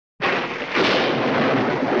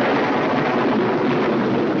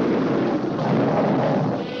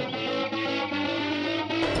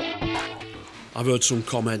I've heard some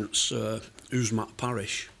comments, who's Matt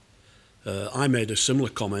Parish? I made a similar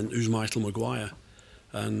comment, who's Michael Maguire?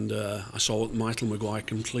 And I saw Michael Maguire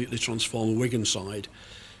completely transform the Wigan side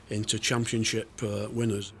into championship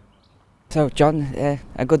winners. So, John,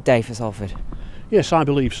 a good day for Salford? Yes, I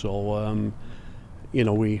believe so. You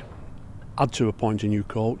know, we had to appoint a new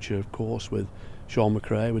coach, of course, with Sean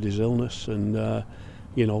McRae with his illness, and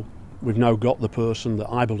you know, we've now got the person that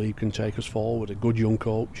I believe can take us forward, a good young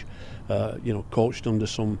coach, you know, coached under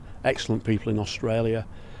some excellent people in Australia,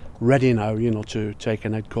 ready now, you know, to take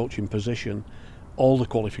an head coaching position, all the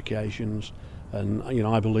qualifications, and you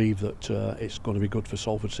know, I believe that it's going to be good for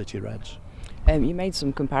Salford City Reds. You made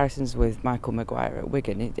some comparisons with Michael Maguire at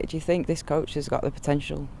Wigan. Do you think this coach has got the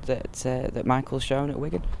potential that Michael's shown at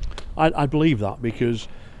Wigan? I believe that, because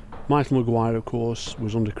Michael Maguire, of course,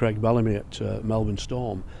 was under Craig Bellamy at Melbourne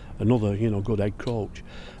Storm, another, you know, good head coach.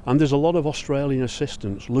 And there's a lot of Australian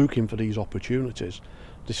assistants looking for these opportunities.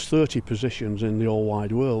 There's 30 positions in the whole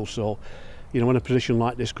wide world, so you know, when a position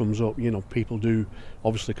like this comes up, you know, people do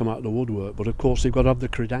obviously come out of the woodwork, but of course they've got to have the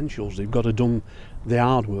credentials, they've got to have done the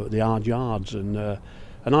hard work, the hard yards, and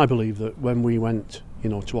I believe that when we went, you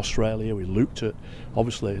know, to Australia, we looked at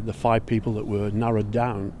obviously the 5 people that were narrowed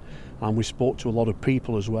down, and we spoke to a lot of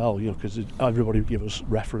people as well, you know, because everybody give us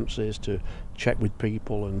references to check with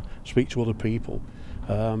people and speak to other people.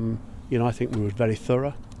 You know, I think we were very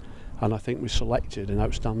thorough, and I think we selected an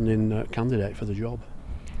outstanding candidate for the job.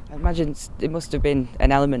 I imagine it must have been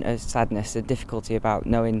an element of sadness and difficulty about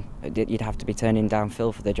knowing that you'd have to be turning down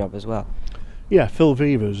Phil for the job as well. Yeah, Phil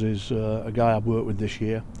Veivers is a guy I've worked with this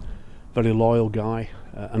year, very loyal guy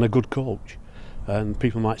and a good coach. And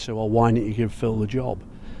people might say, well, why didn't you give Phil the job?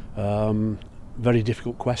 Very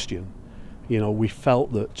difficult question. You know, we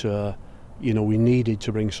felt that you know, we needed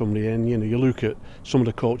to bring somebody in. You know, you look at some of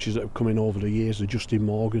the coaches that have come in over the years, the Justin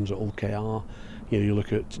Morgans at Hull KR. You know, you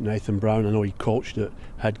look at Nathan Brown, I know he coached at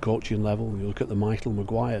head coaching level. You look at the Michael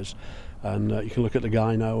Maguires, and you can look at the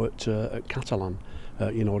guy now at Catalan,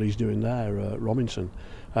 you know, what he's doing there, Robinson.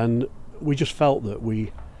 And we just felt that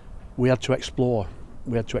we had to explore.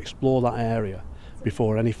 We had to explore that area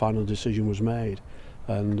before any final decision was made.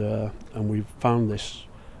 And we found this,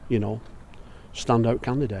 you know, standout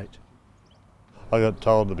candidate. I got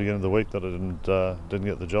told at the beginning of the week that I didn't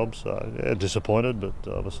get the job, so yeah, disappointed, but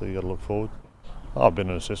obviously you got to look forward. I've been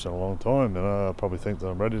an assistant a long time, and I probably think that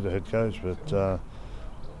I'm ready to head coach, but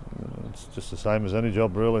it's just the same as any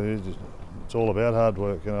job really. It's all about hard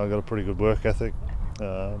work. You know, I've got a pretty good work ethic.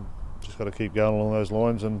 Just got to keep going along those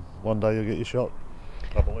lines, and one day you'll get your shot.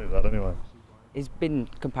 I believe that anyway. There's been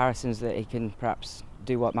comparisons that he can perhaps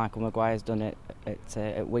do what Michael Maguire's done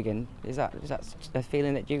at Wigan. Is that a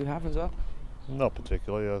feeling that you have as well? Not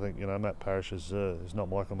particularly. I think, you know, Matt Parish is not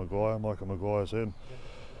Michael Maguire. Michael Maguire's in.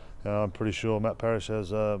 I'm pretty sure Matt Parish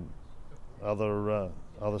has other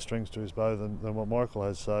strings to his bow than what Michael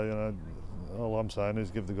has. So, you know, all I'm saying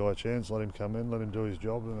is give the guy a chance, let him come in, let him do his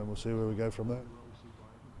job, and then we'll see where we go from there.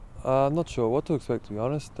 I'm not sure what to expect, to be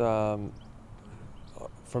honest.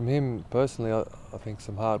 From him personally, I think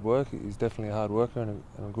some hard work. He's definitely a hard worker and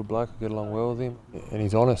a good bloke. I get along well with him, and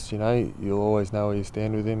he's honest. You know, you'll always know where you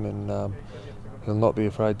stand with him, and he'll not be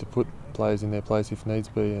afraid to put players in their place if needs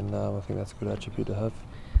be. And I think that's a good attribute to have.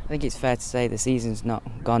 I think it's fair to say the season's not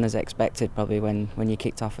gone as expected probably when you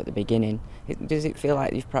kicked off at the beginning. Does it feel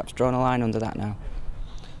like you've perhaps drawn a line under that now?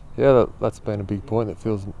 Yeah, that's been a big point that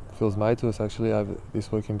Phil's made to us actually over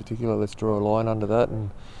this week in particular. Let's draw a line under that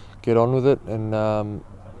and get on with it. And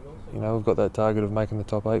you know, we've got that target of making the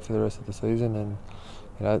top 8 for the rest of the season. And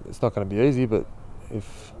you know, it's not going to be easy, but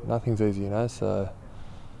if nothing's easy, you know, so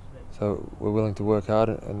we're willing to work hard,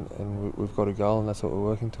 and we've got a goal, and that's what we're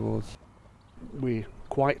working towards. We're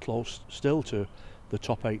quite close still to the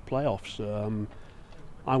top 8 playoffs.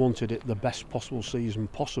 I wanted it the best possible season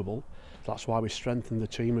possible. That's why we strengthened the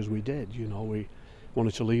team as we did. You know, we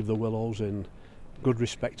wanted to leave the Willows in good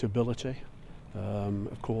respectability.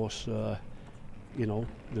 Of course, you know,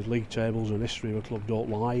 the league tables and history of a club don't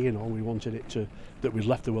lie. You know, we wanted it that we'd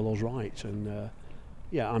left the Willows right, and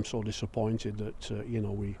yeah, I'm so disappointed that you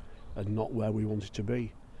know, we are not where we wanted to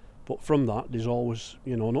be. But from that, there's always,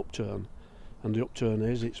 you know, an upturn. And the upturn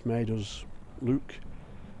is it's made us look,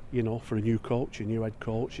 you know, for a new coach, a new head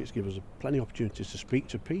coach. It's given us plenty of opportunities to speak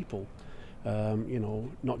to people, you know,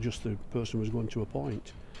 not just the person who's going to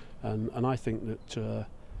appoint. And I think that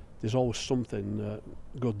there's always something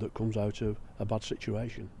good that comes out of a bad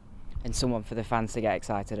situation. And someone for the fans to get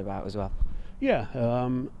excited about as well. Yeah,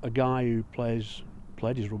 a guy who played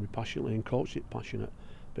his rugby passionately and coached it passionate,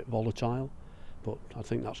 a bit volatile, but I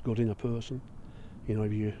think that's good in a person. You know,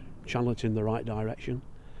 if you channel it in the right direction.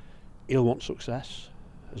 he'll want success,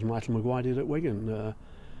 as Michael Maguire did at Wigan.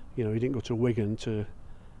 You know, he didn't go to Wigan to,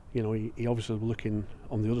 you know, he obviously was looking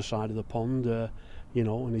on the other side of the pond, you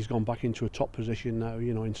know, and he's gone back into a top position now,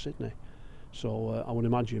 you know, in Sydney. So I would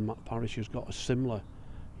imagine Matt Parish has got a similar,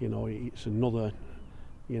 you know, it's another,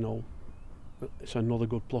 you know, it's another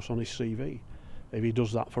good plus on his CV. If he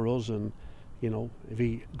does that for us, and you know, if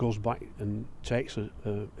he goes back and takes a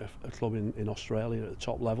club in Australia at the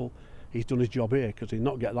top level, he's done his job here, because he'd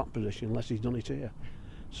not get that position unless he's done it here.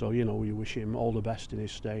 So you know, we wish him all the best in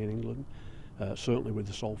his stay in England, certainly with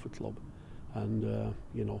the Salford club, and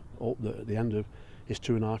you know, hope that at the end of his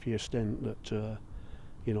 2.5 year stint that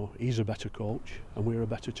you know, he's a better coach and we're a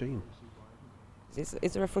better team.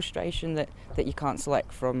 Is there a frustration that you can't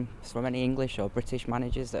select from any English or British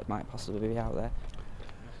managers that might possibly be out there?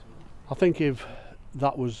 I think if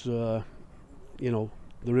that was, you know,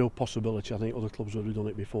 the real possibility, I think other clubs would have done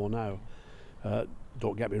it before now.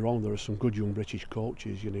 Don't get me wrong, there are some good young British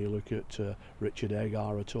coaches. You know, you look at Richard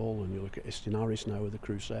Agar at all, and you look at Istin Harris now with the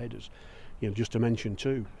Crusaders. You know, just to mention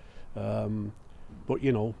two. But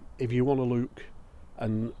you know, if you want to look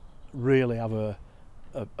and really have a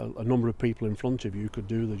number of people in front of you who could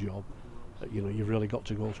do the job, you know, you've really got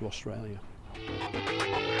to go to Australia.